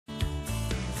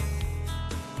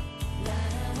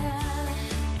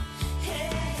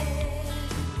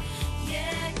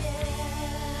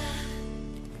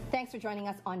Thanks for joining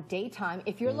us on Daytime.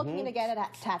 If you're looking to get a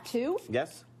tattoo,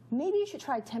 yes, maybe you should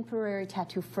try a temporary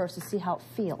tattoo first to see how it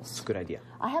feels. good idea.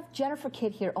 I have Jennifer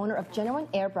Kidd here, owner of Jenuine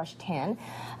Airbrush Tan.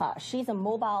 She's a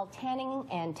mobile tanning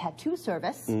and tattoo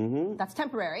service. That's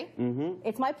temporary.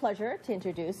 It's my pleasure to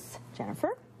introduce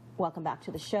Jennifer. Welcome back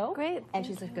to the show. Great. And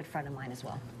she's a good friend of mine as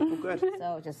well. Oh, good.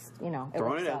 So just, you know,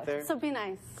 Throwing it out there. So be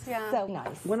nice. Yeah. So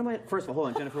nice. When am I, first of all, hold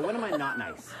on, Jennifer, when am I not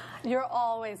nice? You're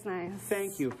always nice.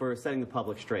 Thank you for setting the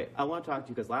public straight. I want to talk to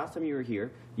you because last time you were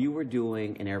here, you were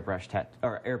doing an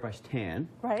airbrush tan,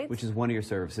 right? Which is one of your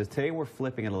services. Today we're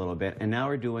flipping it a little bit, and now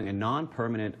we're doing a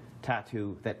non-permanent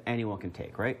tattoo that anyone can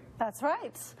take, right? That's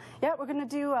right. Yeah, we're going to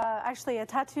do actually a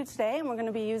tattoo today, and we're going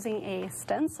to be using a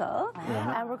stencil.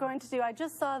 And we're going to do, I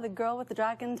just saw the girl with the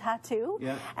dragon tattoo,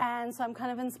 and so I'm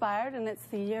kind of inspired, and it's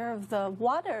the year of the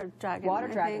water dragon. Water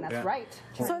dragon, that's right.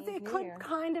 So it could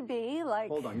kind of be like...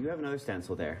 Hold on, you have another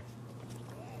stencil there.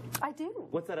 I do.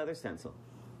 What's that other stencil?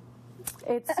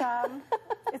 It's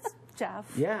it's Jeff.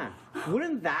 Yeah.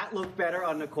 Wouldn't that look better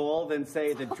on Nicolle than,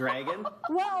 say, the dragon?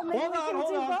 Well, maybe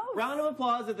hold on. both. Round of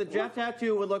applause if the Jeff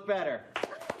tattoo would look better.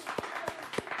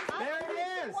 There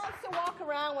it is. Who wants to walk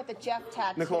around with a Jeff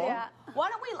tattoo? Nicolle? Yeah. Why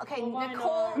don't we, okay,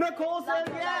 Nicolle. Nicolle said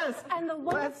yes. And the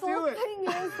wonderful thing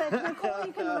is that, Nicolle,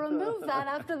 you can remove that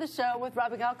after the show with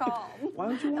rubbing alcohol. Why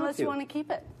don't you want Unless to? you want to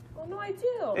keep it. Well, no, I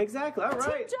do. Exactly. All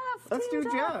right. Team Jeff. Let's Team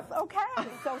do Jeff. Okay. I'm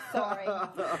so sorry.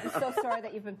 I'm so sorry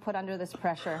that you've been put under this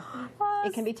pressure.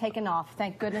 It can be taken off.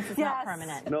 Thank goodness it's not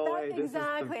permanent. No way.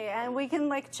 Exactly. And we can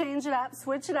like change it up,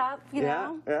 switch it up, you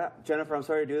know? Yeah. Jennifer, I'm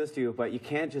sorry to do this to you, but you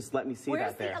can't just let me see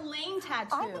that there. Where's the Elaine tattoo?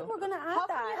 I think we're going to add How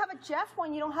that. come you have a Jeff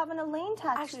one? You don't have an Elaine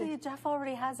tattoo. Actually, Jeff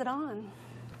already has it on.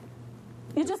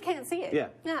 You just can't see it. Yeah.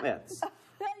 It's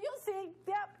you'll see.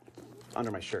 Yep.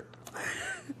 Under my shirt.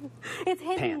 It's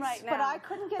hidden Pants. right now. But I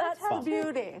couldn't get That's a tattoo. the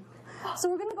beauty. So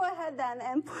we're going to go ahead then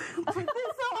and put this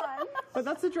on. But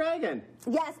that's the dragon.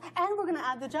 Yes, and we're going to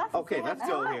add the Jeff. Okay, let's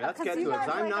go here. Let's get to it. Guys,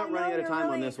 I'm not I running out of know time you're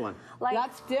on really, this one. Like,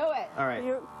 Let's do it. All right.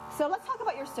 So let's talk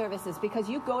about your services because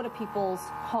you go to people's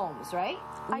homes, right?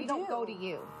 I don't do. go to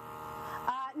you.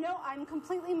 No, I'm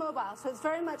completely mobile, so it's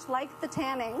very much like the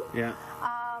tanning. Yeah.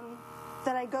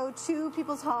 That I go to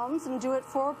people's homes and do it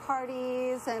for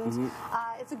parties, and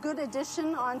it's a good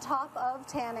addition on top of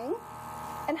tanning.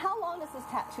 And how long does this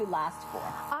tattoo last for?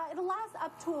 It'll last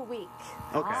up to a week.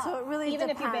 Okay. So it really Even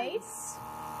depends.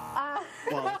 if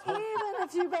you bathe? Even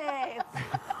if you bathe.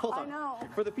 Hold on. I know.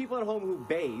 For the people at home who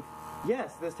bathe,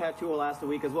 yes, this tattoo will last a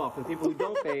week as well. For the people who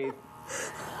don't bathe,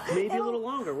 maybe a little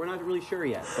longer. We're not really sure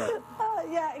yet. But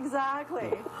Yeah, exactly.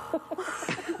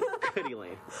 good,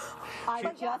 Elaine.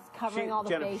 I'm just covering all the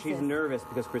Jennifer, bases. she's nervous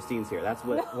because Christine's here. That's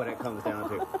what it comes down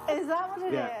to. Is that what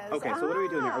it is? Okay, so what are we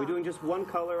doing here? Are we doing just one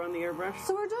color on the airbrush?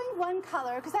 So we're doing one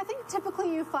color, because I think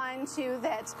typically you find, too,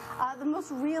 that the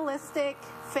most realistic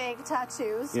fake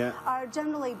tattoos are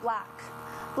generally black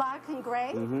and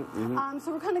gray.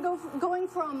 So we're kind of going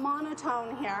for a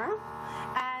monotone here,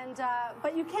 and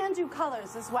but you can do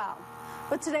colors as well.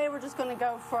 But today we're just going to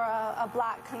go for a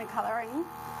black kind of coloring.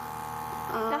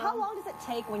 Now, how long does it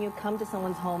take when you come to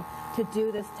someone's home to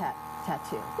do this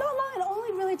tattoo? Not long. It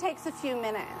only really takes a few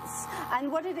minutes. And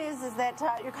what it is that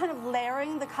you're kind of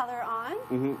layering the color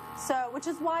on. So, which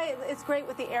is why it's great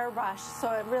with the airbrush. So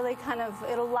it really kind of,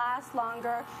 it'll last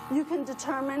longer. You can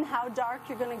determine how dark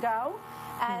you're going to go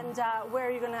and where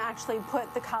you're going to actually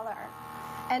put the color.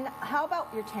 And how about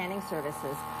your tanning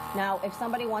services? Now, if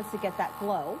somebody wants to get that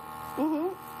glow,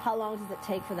 how long does it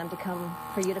take for them to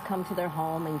for you to come to their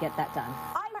home and get that done?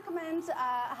 I recommend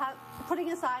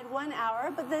putting aside 1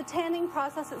 hour, but the tanning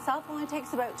process itself only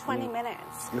takes about 20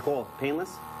 minutes. Nicolle,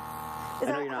 painless? I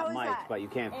know you're not mic'd, but you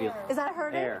can't feel. Is that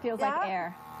hurting? Air. It feels like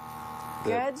air.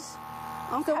 Good.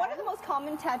 Okay. So what are the most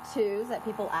common tattoos that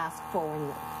people ask for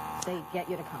when they get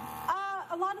you to come?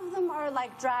 A lot of them are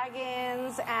like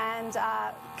dragons, and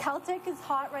Celtic is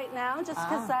hot right now just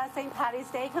because St.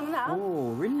 Patty's Day coming up.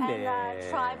 Oh, really? And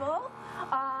tribal.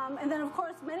 And then, of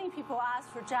course, many people ask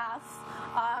for Jeff.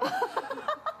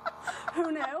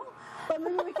 Who knew? But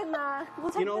maybe we can, we'll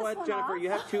take You know this what, one Jennifer? off. You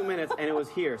have 2 minutes, and it was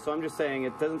here, so I'm just saying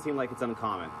it doesn't seem like it's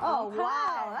uncommon. Oh, Okay.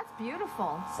 wow, that's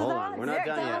beautiful. So Hold on, we're not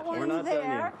done yet. We're not done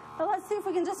yet. Now let's see if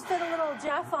we can just fit a little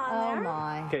Jeff on there. Oh,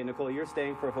 my. Okay, Nicolle, you're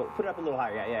staying for a photo. Put it up a little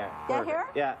higher. Yeah. Yeah, Perfect. here?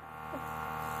 Yeah.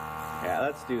 Yeah,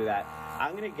 let's do that.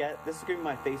 I'm going to get, this is going to be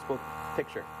my Facebook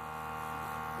picture.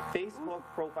 Facebook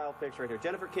profile picture right here.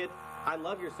 Jennifer Kidd, I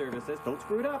love your services. Don't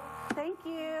screw it up. Thank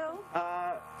you.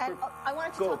 And I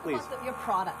wanted to Go, talk please. about your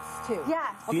products, too.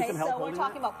 Yes. Do you need Okay, some help so we're holding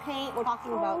talking that? about paint, we're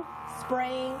talking about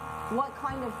spraying. What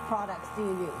kind of products do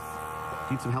you use?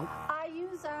 Need some help? I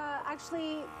use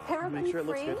actually Make sure it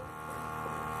looks paraben-free. good.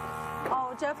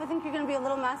 Oh, Jeff, I think you're going to be a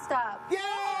little messed up. Yeah!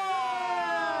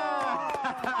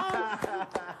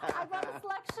 I brought a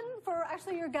selection for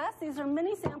actually your guests. These are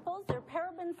mini samples. They're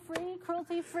paraben-free,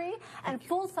 cruelty-free, and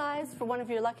full size for one of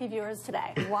your lucky viewers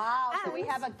today. Wow, so we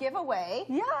have a giveaway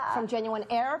from Jenuine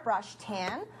Airbrush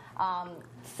Tan,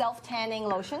 self-tanning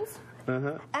lotions.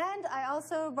 And I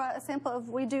also brought a sample of,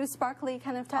 we do sparkly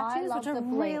kind of tattoos, which are the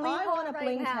really bling. I want a hot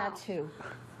bling right now. tattoo.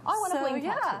 I want a bling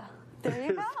tattoo. There you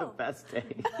This is the go. best day.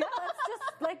 Yeah, let's just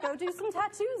like go do some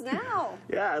tattoos now.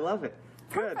 Yeah, I love it.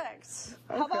 Good. Perfect.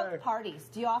 How about parties?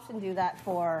 Do you often do that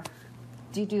for,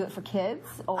 do you do it for kids?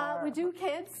 Or We do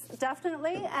kids,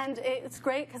 definitely, and it's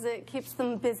great because it keeps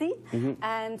them busy,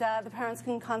 and the parents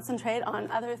can concentrate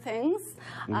on other things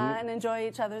and enjoy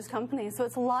each other's company. So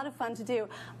it's a lot of fun to do.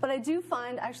 But I do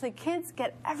find actually kids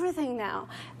get everything now.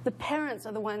 The parents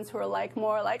are the ones who are like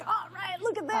more like, all right,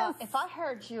 look at this. if I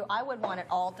heard you, I would want it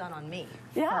all done on me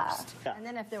first. Yeah. And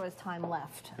then if there was time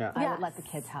left, Yeah. I would let the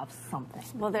kids have something.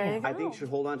 Well, there you go. I think you should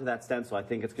hold on to that stencil. I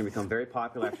think it's going to become very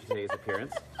popular after today's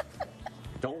appearance.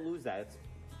 Don't lose that. It's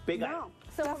big item.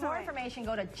 So for more information,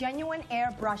 go to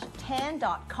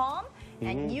genuineairbrushtan.com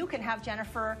and you can have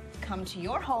Jennifer come to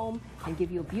your home and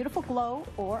give you a beautiful glow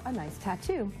or a nice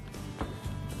tattoo.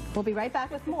 We'll be right back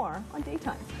with more on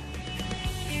Daytime.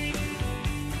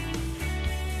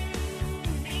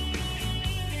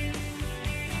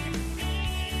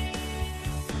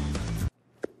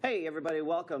 Hey everybody,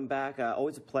 welcome back.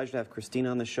 Always a pleasure to have Christina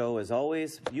on the show as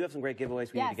always. You have some great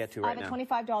giveaways we need to get to right now. I have a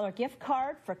 $25 gift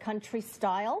card for Country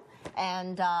Style,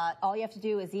 and all you have to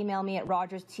do is email me at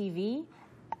RogersTV,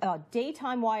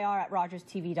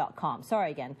 daytimeyr@rogerstv.com.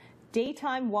 Sorry again,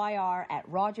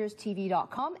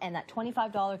 daytimeyr@rogerstv.com, and that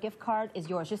 $25 gift card is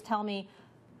yours. Just tell me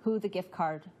who the gift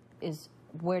card is.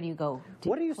 Where do you go?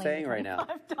 What are you saying right now?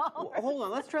 Hold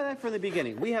on, let's try that from the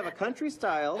beginning. We have a Country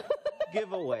Style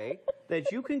giveaway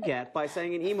that you can get by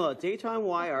sending an email at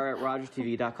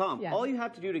daytimeyr@rogerstv.com. Yeah. All you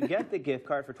have to do to get the gift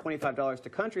card for $25 to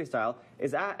Country Style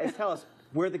is tell us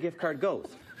where the gift card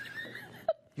goes.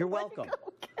 You're welcome.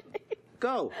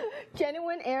 Go.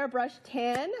 Jenuine Airbrush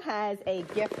Tan has a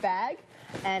gift bag,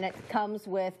 and it comes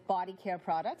with body care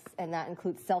products, and that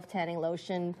includes self-tanning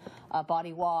lotion,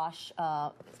 body wash,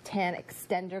 tan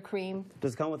extender cream.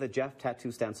 Does it come with a Jeff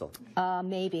tattoo stencil?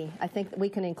 Maybe. I think we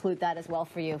can include that as well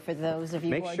for you, for those of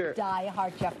you who are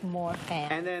die-hard Jeff Moore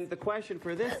fans. And then the question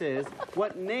for this is,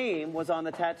 what name was on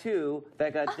the tattoo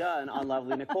that got done on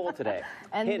lovely Nicolle today?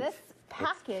 And this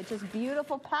package, this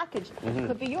beautiful package,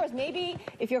 could be yours. Maybe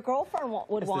if your girlfriend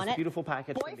would want it. Beautiful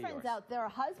package could be yours. Boyfriends out there,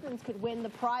 husbands could win the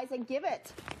prize and give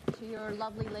it to your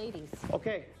lovely ladies.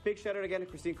 Okay, big shout out again to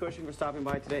Christine Cushing for stopping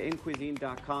by today.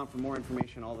 InCuisine.com for more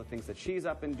information on all the things that she's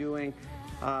up and doing.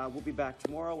 We'll be back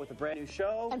tomorrow with a brand new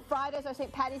show. And Friday's our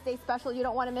St. Patty's Day special. You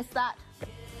don't want to miss that. Do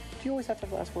you always have to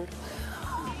have the last word?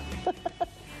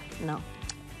 No.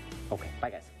 Okay,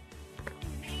 bye guys.